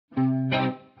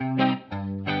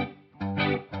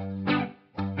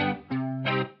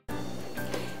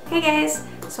Hey guys,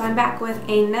 so I'm back with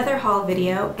another haul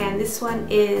video, and this one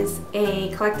is a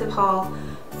collective haul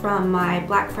from my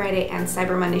Black Friday and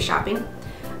Cyber Monday shopping.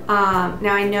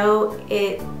 Now I know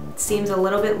it seems a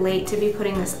little bit late to be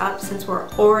putting this up since we're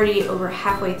already over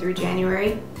halfway through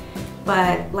January,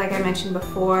 but like I mentioned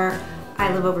before,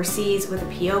 I live overseas with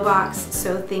a PO box,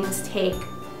 so things take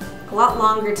a lot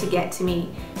longer to get to me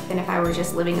than if I were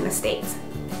just living in the States.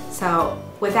 So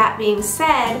with that being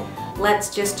said,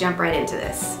 let's just jump right into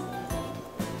this.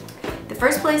 The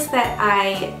first place that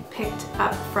I picked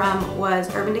up from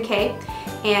was Urban Decay,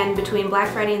 and between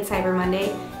Black Friday and Cyber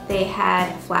Monday they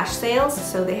had flash sales,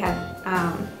 so they had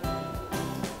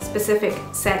specific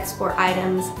sets or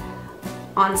items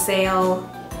on sale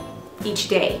each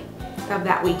day of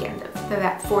that weekend, of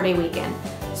that 4-day weekend.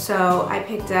 So I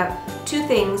picked up two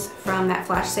things from that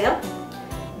flash sale.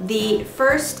 The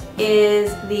first is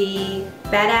the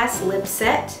Badass Lip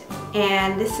Set,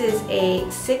 and this is a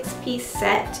 6-piece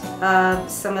set of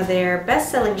some of their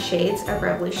best-selling shades of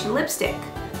Revolution lipstick.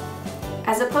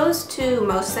 As opposed to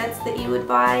most sets that you would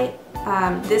buy,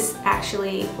 this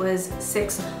actually was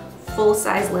 6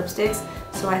 full-size lipsticks,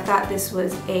 so I thought this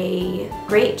was a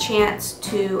great chance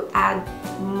to add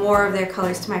more of their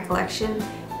colors to my collection.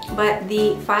 But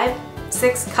the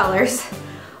 6 colors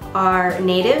are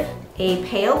Native, a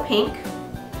pale pink,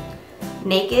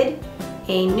 Naked,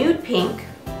 a nude pink,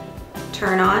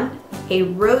 Turn On, a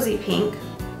rosy pink,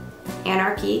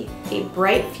 Anarchy, a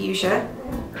bright fuchsia,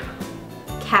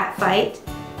 Catfight,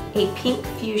 a pink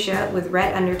fuchsia with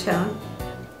red undertone,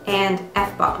 and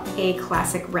theBalm, a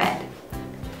classic red.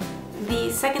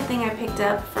 The second thing I picked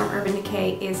up from Urban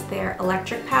Decay is their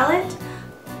electric palette.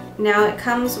 Now it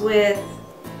comes with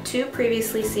 2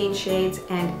 previously seen shades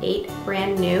and 8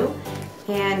 brand new,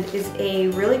 and is a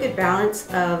really good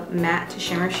balance of matte to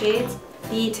shimmer shades.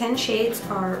 The 10 shades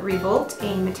are Revolt,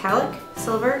 a metallic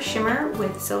silver shimmer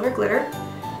with silver glitter,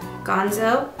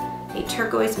 Gonzo, a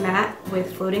turquoise matte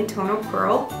with floating tonal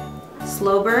pearl,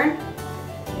 Slow Burn,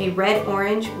 a red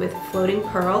orange with floating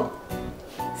pearl,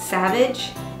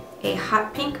 Savage, a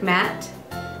hot pink matte,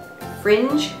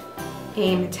 Fringe,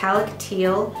 a metallic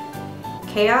teal,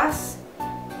 Chaos,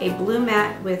 a blue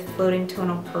matte with floating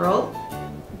tonal pearl,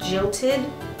 Jilted,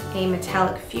 a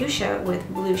metallic fuchsia with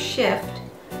blue shift,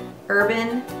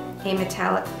 Urban, a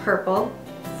metallic purple,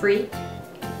 Freak,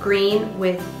 green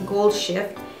with gold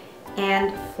shift,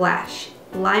 and Flash,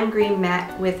 lime green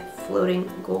matte with floating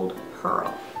gold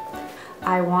pearl.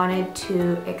 I wanted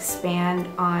to expand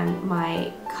on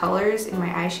my colors in my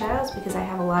eyeshadows because I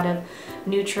have a lot of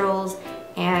neutrals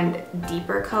and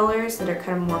deeper colors that are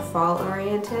kind of more fall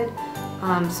oriented.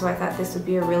 So I thought this would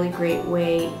be a really great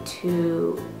way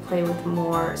to play with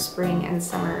more spring and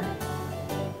summer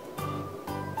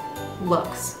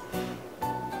looks.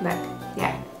 But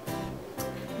yeah.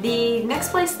 The next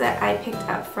place that I picked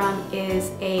up from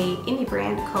is a indie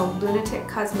brand called Lunatick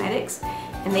Cosmetics,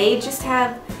 and they just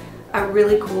have a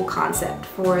really cool concept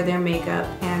for their makeup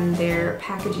and their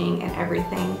packaging and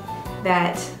everything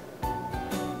that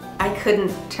I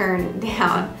couldn't turn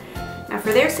down. Now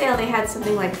for their sale they had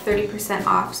something like 30%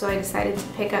 off, so I decided to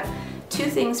pick up 2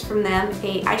 things from them,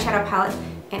 a eyeshadow palette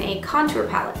and a contour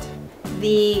palette.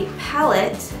 The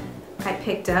palette I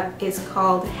picked up is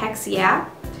called Hex Yea,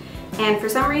 and for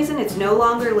some reason it's no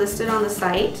longer listed on the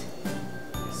site,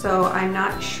 so I'm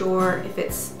not sure if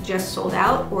it's just sold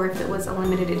out or if it was a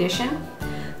limited edition.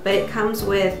 But it comes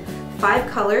with 5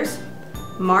 colors: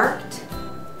 Marked,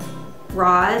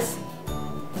 Roz,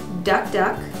 Duck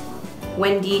Duck,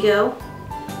 Wendigo,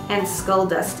 and Skull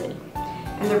Dusted.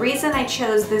 And the reason I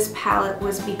chose this palette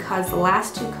was because the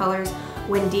last 2 colors,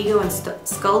 Wendigo and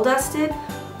Skull Dusted,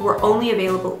 were only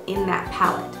available in that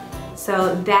palette.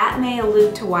 So that may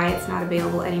allude to why it's not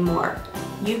available anymore.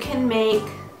 You can make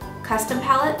custom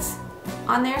palettes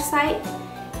on their site,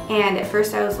 and at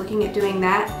first I was looking at doing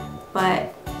that,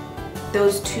 but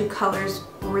those 2 colors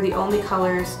were the only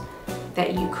colors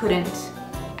that you couldn't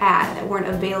add, that weren't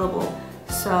available.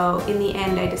 So in the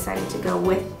end I decided to go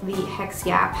with the Hex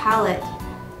Yea palette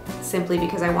simply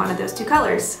because I wanted those 2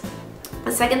 colors.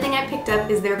 The second thing I picked up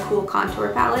is their cool contour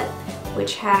palette,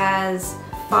 which has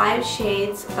 5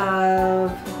 shades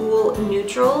of cool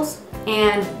neutrals,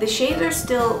 and the shades are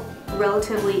still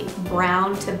relatively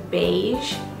brown to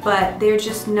beige, but they're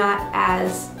just not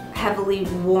as heavily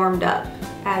warmed up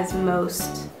as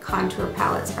most contour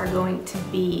palettes are going to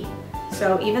be.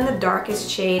 So even the darkest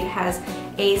shade has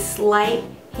a slight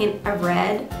hint of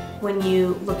red when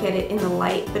you look at it in the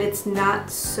light, but it's not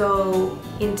so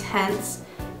intense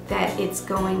that it's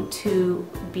going to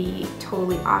be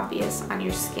totally obvious on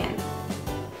your skin.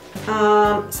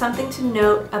 Something to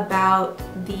note about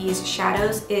these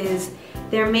shadows is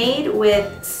they're made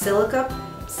with silica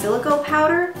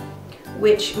powder,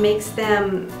 which makes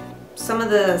them some of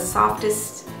the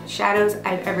softest shadows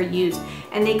I've ever used.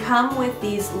 And they come with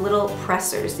these little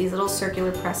pressers, these little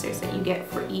circular pressers that you get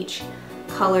for each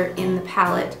color in the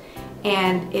palette.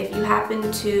 And if you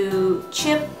happen to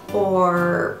chip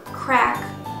or crack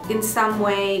in some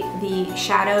way the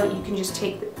shadow, you can just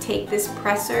take this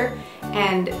presser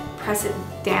and press it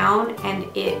down and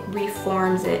it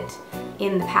reforms it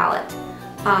in the palette.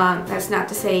 That's not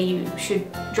to say you should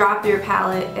drop your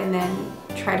palette and then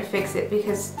try to fix it,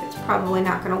 because it's probably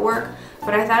not going to work,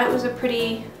 but I thought it was a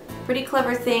pretty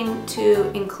clever thing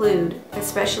to include,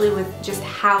 especially with just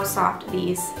how soft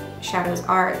these shadows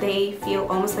are. They feel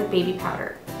almost like baby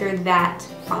powder. They're that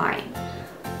fine.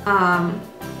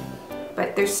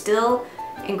 But they're still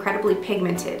incredibly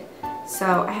pigmented.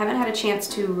 So I haven't had a chance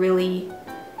to really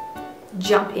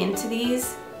jump into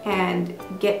these and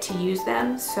get to use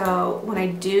them. So when I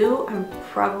do, I'm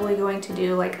probably going to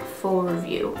do like a full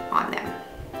review on them.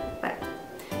 But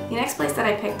the next place that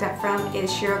I picked up from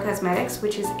is Shiro Cosmetics,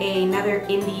 which is another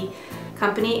indie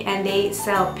company, and they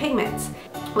sell pigments.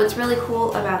 What's really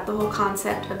cool about the whole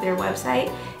concept of their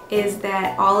website is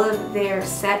that all of their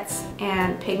sets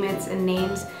and pigments and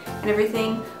names and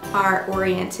everything are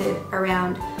oriented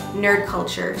around nerd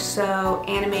culture. So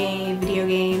anime, video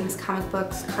games, comic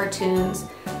books, cartoons,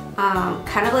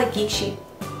 kind of like GeekChic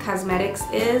Cosmetics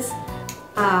is.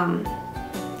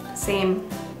 Same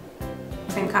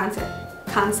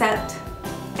concept.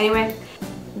 Anyway,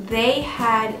 they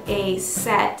had a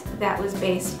set that was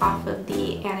based off of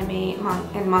the anime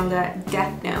and manga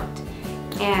Death Note.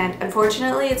 And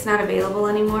unfortunately it's not available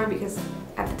anymore because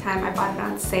at the time I bought it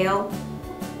on sale.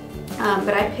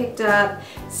 But I picked up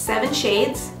 7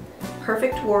 Shades,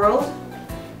 Perfect World,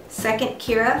 Second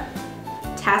Kira,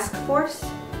 Task Force,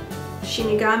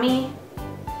 Shinigami,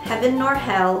 Heaven Nor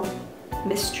Hell,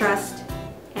 Mistrust,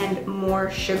 and More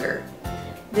Sugar.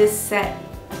 This set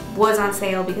was on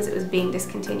sale because it was being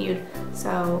discontinued,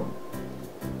 so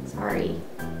sorry.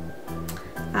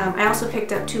 I also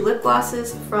picked up 2 lip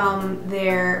glosses from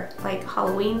their like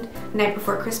Halloween Night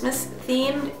Before Christmas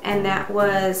themed, and that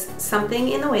was Something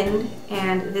in the Wind,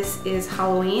 and this is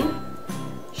Halloween.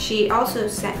 She also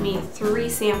sent me 3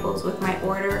 samples with my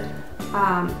order,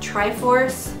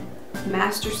 Triforce,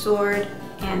 Master Sword,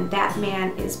 and That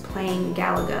Man Is Playing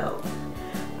Galago.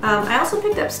 I also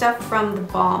picked up stuff from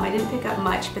theBalm. I didn't pick up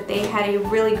much, but they had a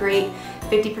really great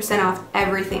 50% off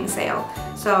everything sale.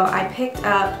 So I picked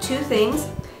up 2 things.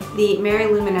 The Mary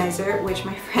Luminizer, which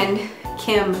my friend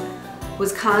Kim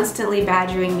was constantly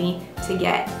badgering me to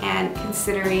get, and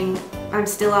considering I'm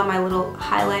still on my little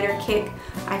highlighter kick,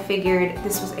 I figured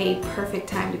this was a perfect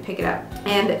time to pick it up.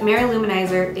 And Mary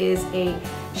Luminizer is a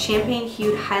champagne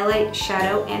hued highlight,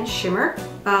 shadow, and shimmer.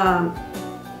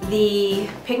 The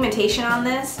pigmentation on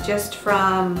this, just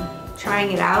from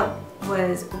trying it out,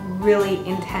 was really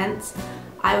intense.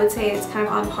 I would say it's kind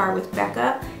of on par with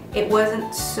Becca. It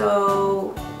wasn't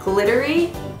so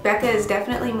glittery. Becca is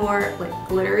definitely more like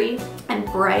glittery and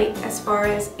bright as far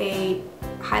as a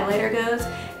highlighter goes,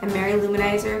 and Mary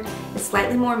Luminizer is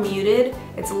slightly more muted.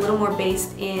 It's a little more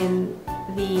based in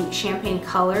the champagne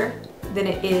color than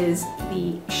it is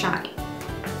the shine.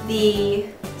 The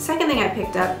second thing I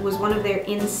picked up was one of their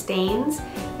Instains,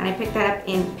 and I picked that up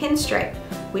in Pinstripe,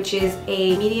 which is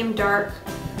a medium dark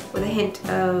with a hint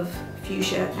of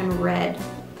fuchsia and red.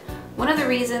 One of the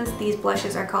reasons these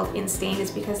blushes are called Instain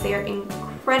is because they are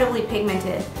incredibly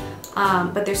pigmented,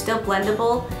 but they're still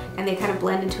blendable, and they kind of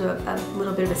blend into a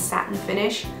little bit of a satin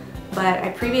finish. But I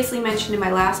previously mentioned in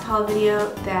my last haul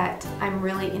video that I'm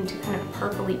really into kind of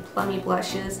purpley plummy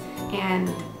blushes,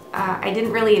 and I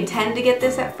didn't really intend to get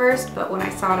this at first, but when I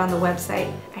saw it on the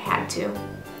website, I had to.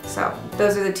 So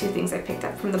those are the 2 things I picked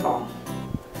up from theBalm.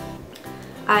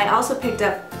 I also picked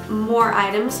up more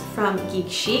items from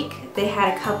GeekChic. They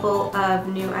had a couple of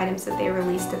new items that they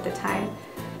released at the time.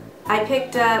 I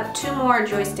picked up 2 more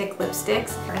joystick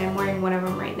lipsticks, and I'm wearing one of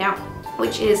them right now,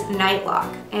 which is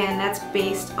Nightlock, and that's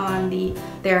based on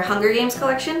their Hunger Games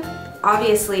collection.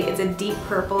 Obviously, it's a deep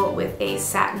purple with a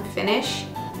satin finish.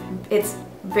 It's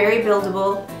very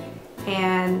buildable,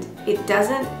 and it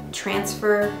doesn't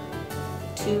transfer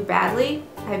too badly.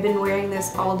 I've been wearing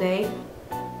this all day,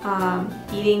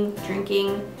 eating,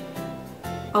 drinking.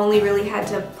 Only really had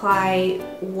to apply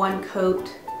 1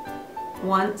 coat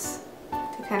once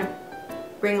to kind of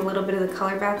bring a little bit of the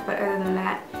color back, but other than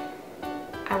that,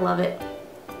 I love it.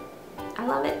 I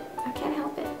love it. I can't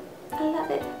help it. I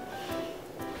love it.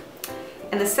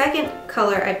 And the second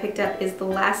color I picked up is the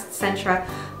Last Centra,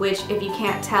 which, if you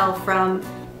can't tell from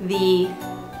the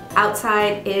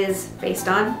outside, is based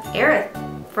on Aerith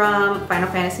from Final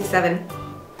Fantasy VII.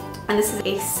 And this is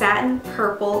a satin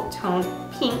purple toned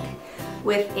pink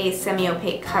with a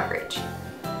semi-opaque coverage.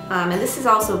 And this is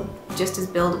also just as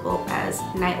buildable as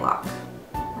Nightlock.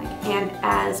 And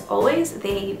as always,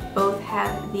 they both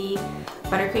have the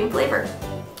buttercream flavor.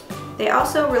 They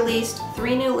also released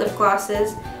 3 new lip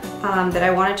glosses that I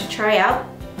wanted to try out.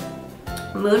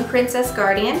 Moon Princess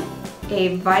Guardian,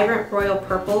 a vibrant royal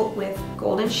purple with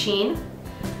golden sheen.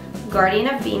 Guardian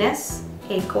of Venus,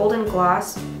 a golden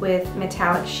gloss with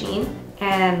metallic sheen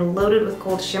and loaded with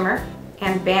gold shimmer.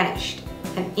 And Banished,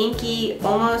 an inky,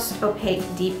 almost opaque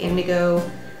deep indigo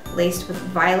laced with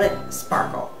violet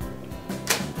sparkle.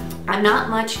 I'm not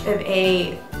much of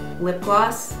a lip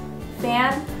gloss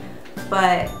fan,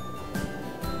 but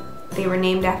they were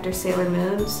named after Sailor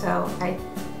Moon, so I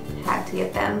had to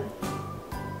get them.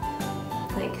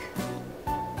 Like,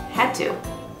 had to.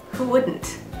 Who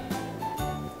wouldn't?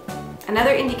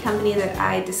 Another indie company that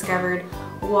I discovered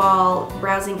while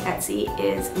browsing Etsy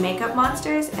is Makeup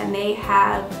Monsters, and they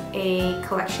have a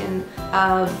collection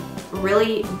of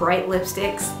really bright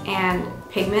lipsticks and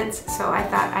pigments, so I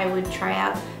thought I would try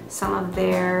out some of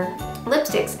their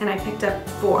lipsticks, and I picked up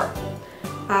 4.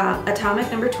 Atomic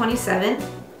number 27,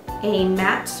 a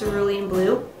matte cerulean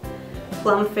blue.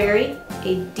 Plum Fairy,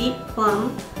 a deep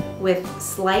plum with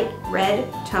slight red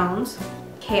tones.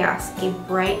 Chaos, a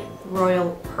bright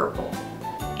royal purple.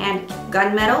 And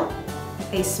Gunmetal,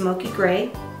 a smoky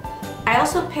gray. I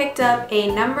also picked up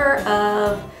a number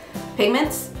of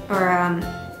pigments, or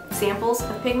samples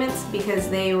of pigments, because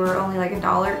they were only like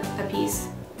 $1 a piece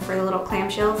for the little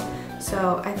clamshells.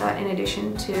 So I thought, in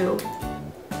addition to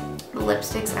the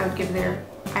lipsticks, I would give their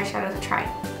eyeshadows a try.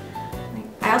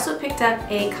 I also picked up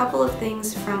a couple of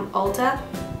things from Ulta.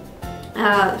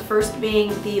 The first being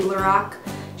the Lorac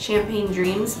Champagne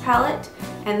Dreams palette,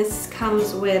 and this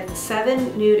comes with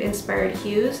 7 nude-inspired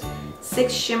hues,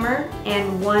 6 shimmer,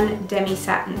 and 1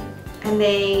 demi-satin. And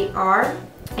they are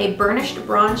a burnished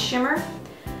bronze shimmer,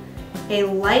 a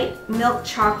light milk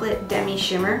chocolate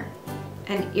demi-shimmer,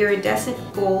 an iridescent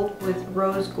gold with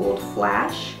rose gold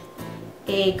flash,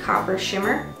 a copper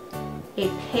shimmer, a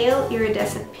pale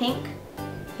iridescent pink,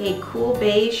 a cool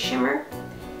beige shimmer,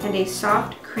 and a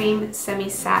soft cream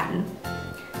semi-satin.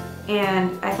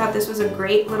 And I thought this was a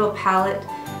great little palette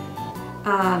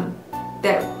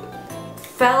that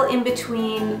fell in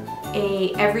between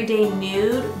a everyday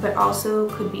nude, but also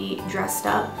could be dressed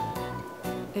up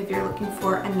if you're looking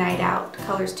for a night out,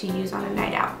 colors to use on a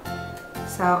night out.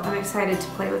 So I'm excited to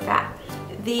play with that.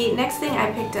 The next thing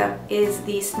I picked up is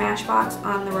the Smashbox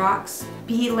On The Rocks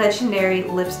Be Legendary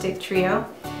Lipstick Trio.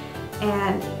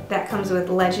 And that comes with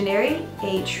Legendary,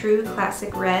 a true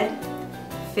classic red,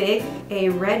 Fig, a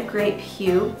red grape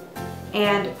hue,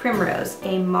 and Primrose,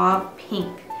 a mauve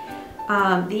pink.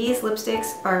 These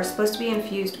lipsticks are supposed to be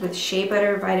infused with shea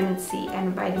butter, vitamin C,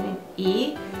 and vitamin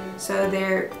E, so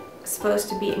they're supposed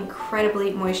to be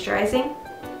incredibly moisturizing,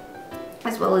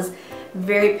 as well as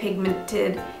very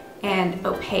pigmented and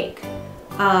opaque.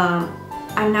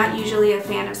 I'm not usually a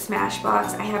fan of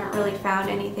Smashbox. I haven't really found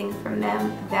anything from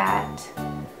them that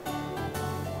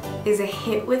is a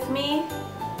hit with me,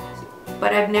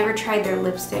 but I've never tried their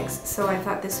lipsticks, so I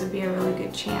thought this would be a really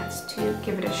good chance to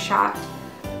give it a shot.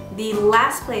 The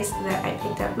last place that I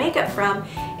picked up makeup from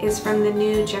is from the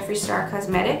new Jeffree Star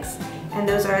Cosmetics, and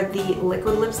those are the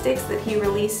liquid lipsticks that he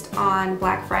released on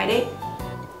Black Friday.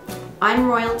 I'm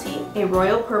Royalty, a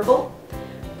royal purple,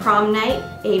 Prom Night,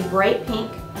 a bright pink,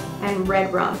 and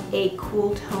Red Rum, a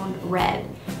cool toned red.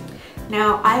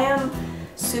 Now, I am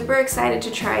super excited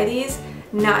to try these,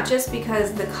 not just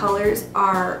because the colors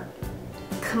are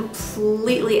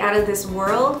completely out of this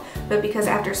world, but because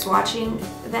after swatching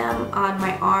them on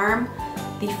my arm,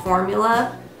 the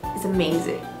formula is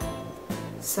amazing.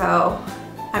 So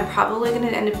I'm probably going to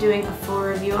end up doing a full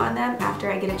review on them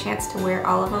after I get a chance to wear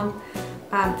all of them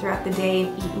throughout the day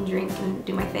and eat and drink and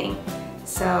do my thing.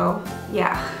 So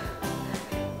yeah.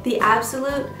 The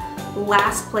absolute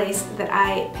last place that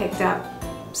I picked up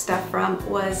stuff from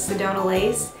was Sedona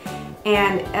Lace,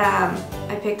 and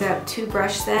I picked up 2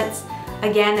 brush sets,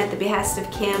 again at the behest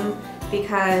of Kim,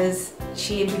 because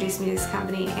she introduced me to this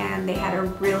company and they had a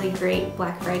really great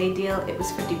Black Friday deal. It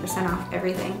was 50% off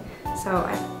everything, so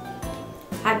I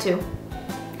had to.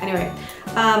 Anyway,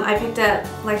 I picked up,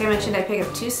 like I mentioned, I picked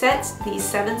up 2 sets. The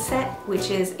 7 set, which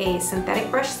is a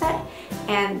synthetic brush set,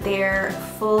 and their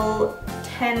full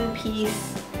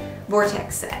 10-piece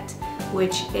vortex set,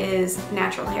 which is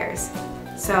natural hairs.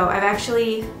 So I've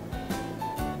actually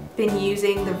been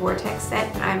using the Vortex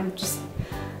set and I'm just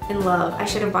in love. I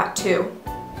should have bought 2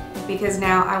 because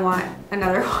now I want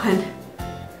another one.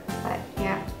 But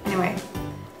yeah, anyway.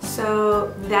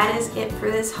 So that is it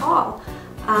for this haul.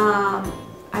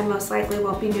 I most likely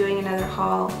won't be doing another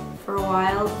haul for a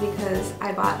while because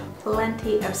I bought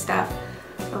plenty of stuff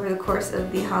over the course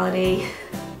of the holiday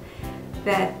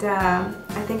that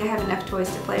I think I have enough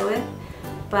toys to play with,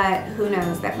 but who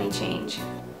knows, that may change.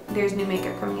 There's new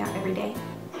makeup coming out every day.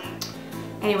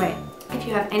 Anyway, if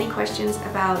you have any questions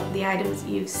about the items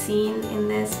you've seen in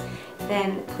this,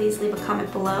 then please leave a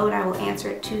comment below and I will answer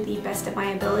it to the best of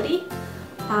my ability.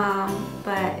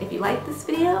 But if you liked this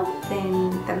video,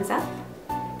 then thumbs up.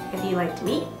 If you liked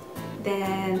me,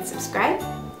 then subscribe.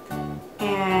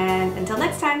 And until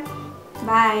next time,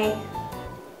 bye!